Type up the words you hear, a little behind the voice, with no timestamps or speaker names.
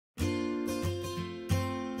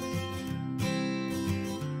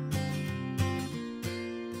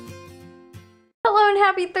and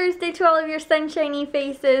happy Thursday to all of your sunshiny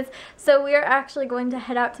faces. So we are actually going to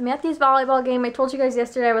head out to Matthew's volleyball game. I told you guys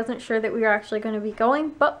yesterday I wasn't sure that we were actually going to be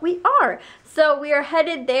going, but we are. So we are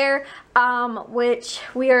headed there, which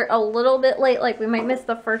we are a little bit late. Like, we might miss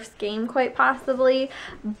the first game quite possibly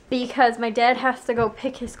because my dad has to go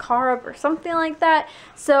pick his car up or something like that.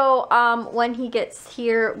 So when he gets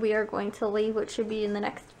here, we are going to leave, which should be in the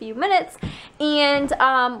next few minutes. And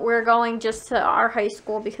we're going just to our high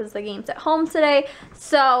school because the game's at home today.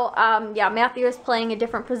 So yeah, Matthew is playing a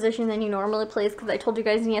different position than he normally plays because I told you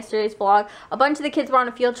guys in yesterday's vlog a bunch of the kids were on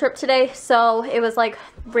a field trip today, so it was like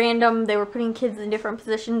random. They were putting kids in different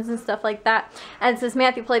positions and stuff like that, and since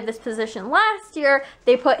Matthew played this position last year,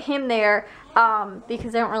 they put him there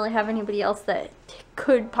because they don't really have anybody else that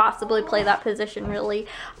could possibly play that position really,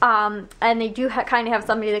 and they do kind of have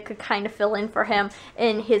somebody that could kind of fill in for him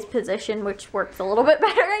in his position, which works a little bit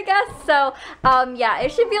better, I guess. So yeah,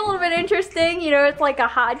 it should be a little bit interesting. You know, it's like a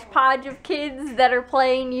hodgepodge of kids that are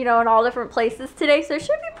playing, you know, in all different places today, so it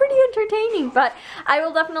should be pretty entertaining. But I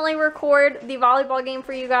will definitely record the volleyball game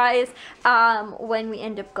for you guys when we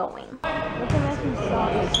end up going. Look at Matthew's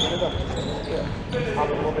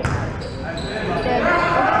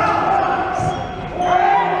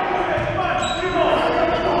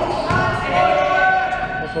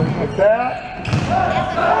Like that.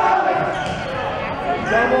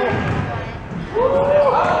 Double.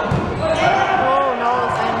 Oh, no,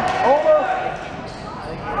 Sam. Over.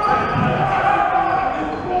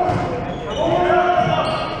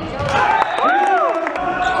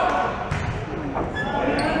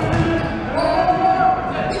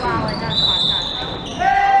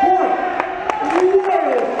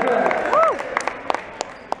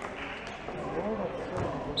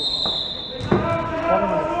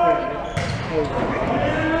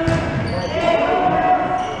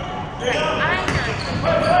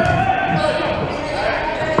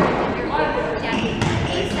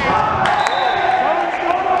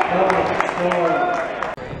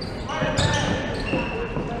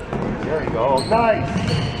 There you go. Nice.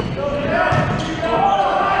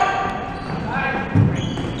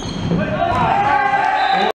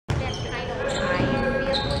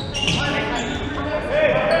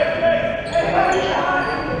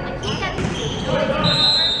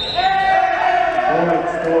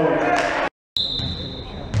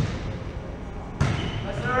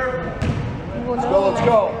 Let's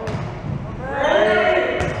go.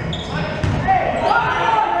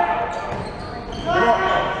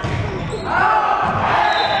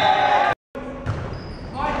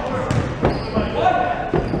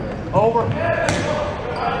 Over.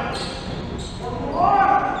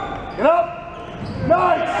 Get up.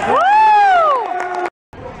 Nice. Woo!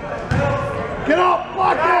 Get up.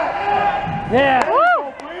 Block that. Yeah.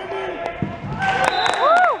 Woo! Do it again.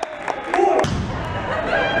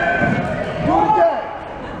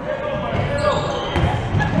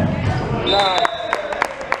 Nice.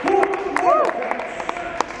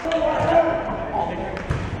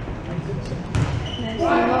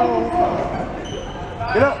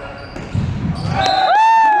 Get up.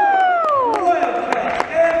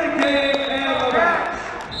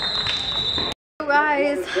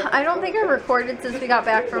 Guys, I don't think I recorded since we got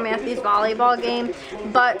back from Matthew's volleyball game,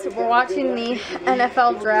 but we're watching the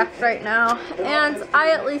NFL draft right now, and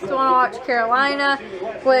I at least want to watch Carolina,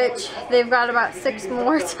 which they've got about 6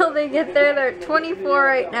 more till they get there. They're at 24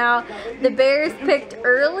 right now. The Bears picked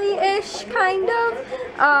early-ish, kind of.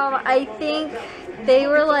 I think they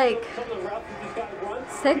were like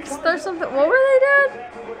 6th or something. What were they doing?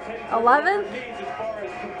 11th?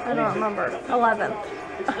 I don't remember. 11th.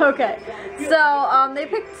 Okay, so they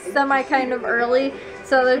picked semi kind of early,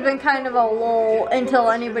 so there's been kind of a lull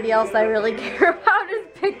until anybody else I really care about is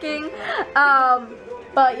picking.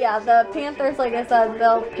 But yeah, the Panthers, like I said,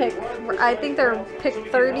 they'll pick, I think they're pick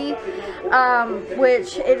 30,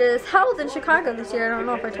 which it is held in Chicago this year. I don't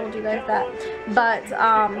know if I told you guys that, but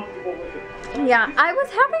yeah, I was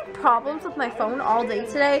having problems with my phone all day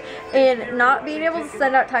today and not being able to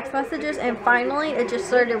send out text messages, and finally it just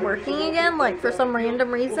started working again, like for some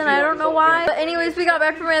random reason. I don't know why. But anyways, we got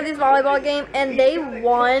back from Matthew's volleyball game and they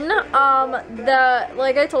won.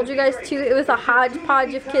 Like I told you guys too, it was a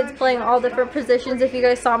hodgepodge of kids playing all different positions. If you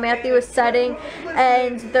guys saw, Matthew was setting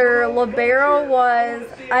and their libero was,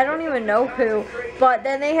 I don't even know who, but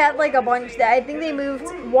then they had like a bunch that I think they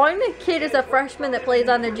moved. One kid is a freshman that plays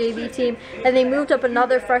on their JV team, and they moved up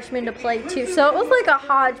another freshman to play too. So it was like a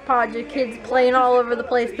hodgepodge of kids playing all over the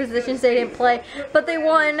place, positions they didn't play. But they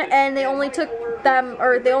won, and they only took them,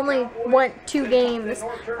 or they only went 2 games,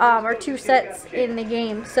 or 2 sets in the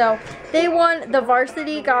game. So they won. The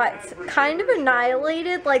varsity got kind of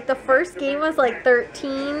annihilated. Like the first game was like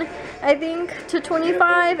 13, I think, to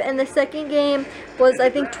 25, and the second game was, I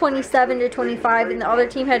think, 27 to 25, and the other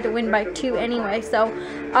team had to win by 2 anyway. So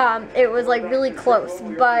it was like really close.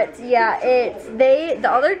 But yeah, the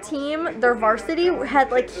other team, their varsity,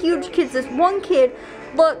 had like huge kids. This one kid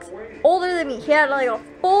looks older than me. He had like a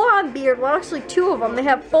full-on beard. Well, actually 2 of them. They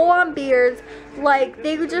have full-on beards. Like,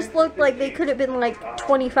 they just looked like they could have been like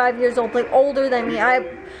 25 years old, like older than me.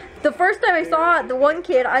 The first time I saw the one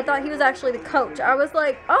kid, I thought he was actually the coach. I was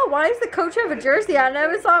like, oh, why does the coach have a jersey on? And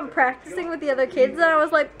I saw him practicing with the other kids, and I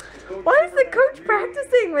was like, why is the coach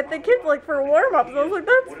practicing with the kids, like, for warm-ups? I was like,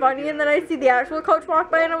 that's funny. And then I see the actual coach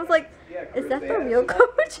walk by, and I was like, is that the real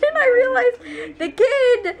coach? And I realized the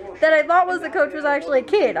kid that I thought was the coach was actually a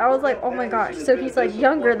kid. I was like, oh my gosh, so he's like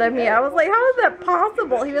younger than me. I was like, how is that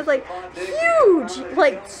possible? He was like huge,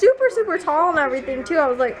 like super, super tall and everything too. I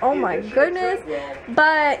was like, oh my goodness.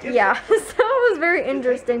 But yeah, so it was very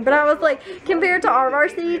interesting. But I was like, compared to our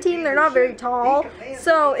varsity team, they're not very tall.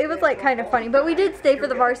 So it was like kind of funny. But we did stay for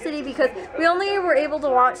the varsity because we only were able to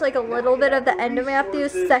watch like a little bit of the end of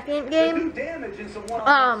Matthew's second game.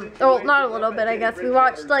 Well, not a little bit, I guess. We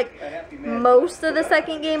watched like most of the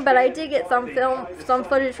second game, but I did get some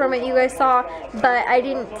footage from it you guys saw, but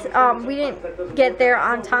we didn't get there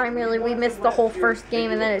on time really. We missed the whole first game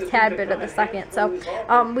and then a tad bit of the second. So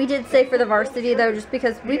we did stay for the varsity though, just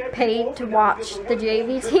because we paid to watch the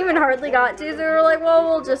JV team and hardly got to, so we were like, well,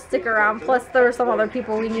 we'll just stick around. Plus there were some other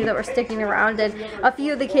people we knew that were sticking around, and a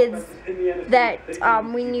few of the kids that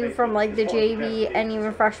we knew from like the JV and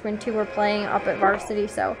even freshmen too were playing up at varsity,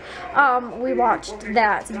 so we watched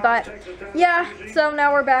that. But yeah, so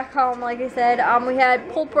now we're back home. Like I said, we had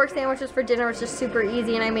pulled pork sandwiches for dinner, which is super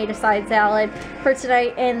easy, and I made a side salad for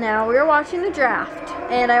tonight, and now we're watching the draft.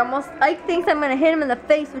 And Ike thinks I'm going to hit him in the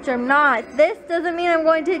face, which I'm not. This doesn't mean I'm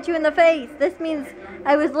going to hit you in the face. This means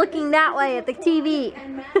I was looking that way at the TV.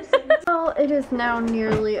 Well, it is now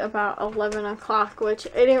nearly about 11 o'clock, which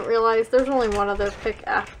I didn't realize there's only one other pick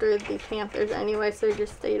after the Panthers anyway, so I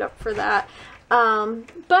just stayed up for that.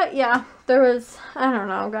 But yeah, there was, I don't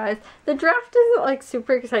know, guys. The draft isn't like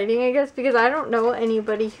super exciting, I guess, because I don't know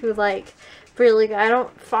anybody who like really, I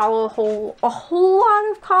don't follow a whole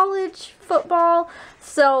lot of college football,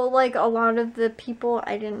 so like a lot of the people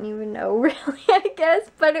I didn't even know really, I guess.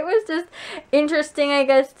 But it was just interesting, I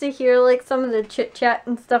guess, to hear like some of the chit chat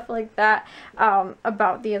and stuff like that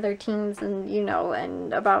about the other teams, and you know,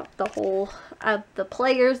 and about the whole the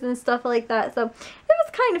players and stuff like that. So it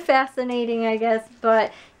was kind of fascinating, I guess.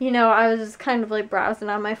 But you know, I was just kind of like browsing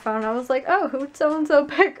on my phone. I was like, oh, who'd so-and-so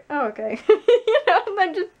pick? Oh, okay. You know, and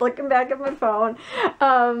then just looking back at my phone.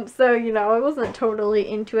 So, you know, I wasn't totally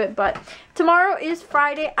into it. But tomorrow is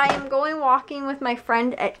Friday. I am going walking with my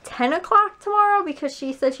friend at 10 o'clock tomorrow because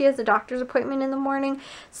she said she has a doctor's appointment in the morning.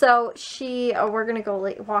 So we're going to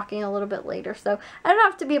go walking a little bit later. So I don't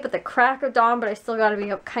have to be up at the crack of dawn, but I still got to be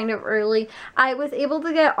up kind of early. I was able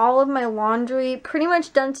to get all of my laundry pretty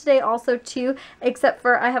much done today also too, except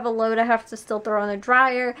for I have a load I have to still throw in the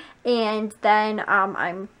dryer, and then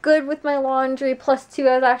I'm good with my laundry. Plus too,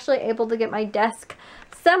 I was actually able to get my desk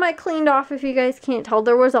semi-cleaned off. If you guys can't tell,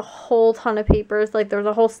 there was a whole ton of papers. Like, there was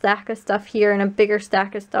a whole stack of stuff here and a bigger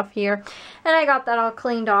stack of stuff here, and I got that all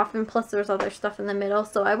cleaned off, and plus there's other stuff in the middle,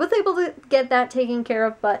 so I was able to get that taken care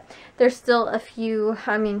of. But there's still a few,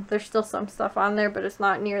 I mean, there's still some stuff on there, but it's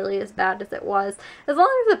not nearly as bad as it was. As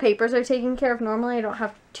long as the papers are taken care of, normally I don't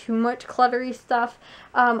have too much cluttery stuff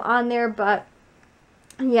on there. But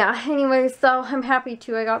yeah, anyway, so I'm happy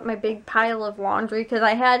too. I got my big pile of laundry because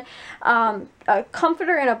I had a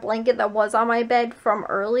comforter and a blanket that was on my bed from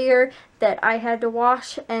earlier that I had to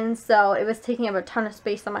wash, and so it was taking up a ton of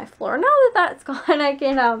space on my floor. Now that that's gone, I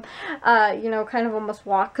can you know, kind of almost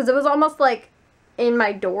walk, because it was almost like in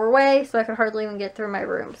my doorway, so I could hardly even get through my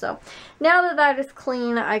room. So now that that is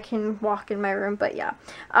clean, I can walk in my room. But yeah,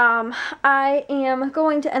 I am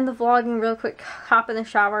going to end the vlogging real quick, hop in the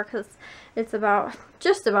shower, because it's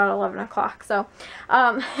just about 11 o'clock. So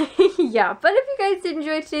yeah, but if you guys did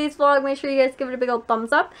enjoy today's vlog, make sure you guys give it a big old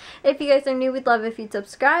thumbs up. If you guys are new, we'd love if you'd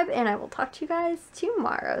subscribe, and I will talk to you guys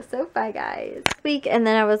tomorrow. So bye guys. And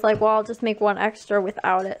then I was like, well, I'll just make one extra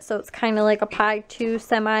without it, so it's kind of like a pie too,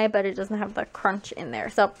 semi, but it doesn't have the crunch in there.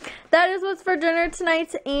 So that is what's for dinner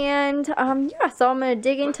tonight. And yeah, so I'm gonna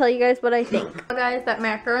dig in, tell you guys what I think. Guys, that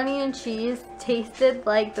macaroni and cheese tasted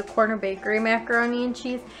like the Corner Bakery macaroni and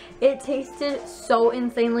cheese. It tasted so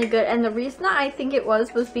insanely good, and the reason I think it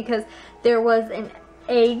was because there was an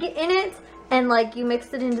egg in it and like you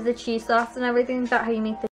mixed it into the cheese sauce and everything. Is that how you make the